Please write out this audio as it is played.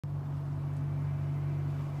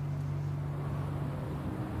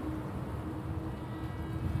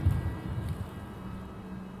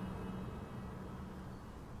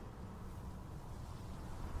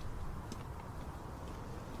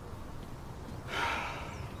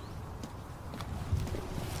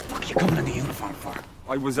on for?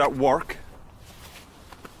 I was at work.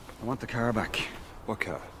 I want the car back. What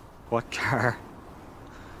car? What car?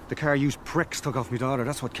 The car you pricks took off my daughter,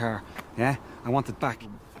 that's what car. Yeah? I want it back.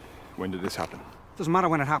 When did this happen? Doesn't matter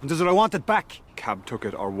when it happened, does it? I want it back. Cab took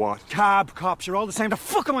it or what? Cab, cops, you're all the same. The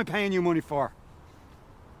fuck am I paying you money for?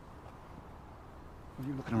 What are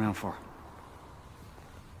you looking around for?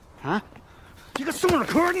 Huh? You got someone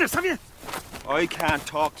recording this, have you? I can't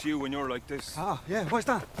talk to you when you're like this. Ah, yeah, why's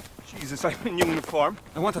that? Jesus, I'm in uniform.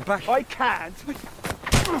 I want it back. I can't.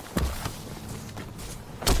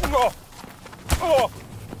 Oh! Oh!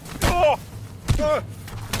 Oh!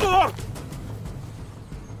 Oh!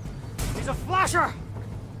 He's a flasher!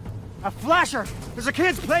 A flasher! There's a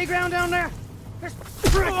kid's playground down there! This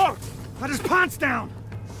prick had his pants down!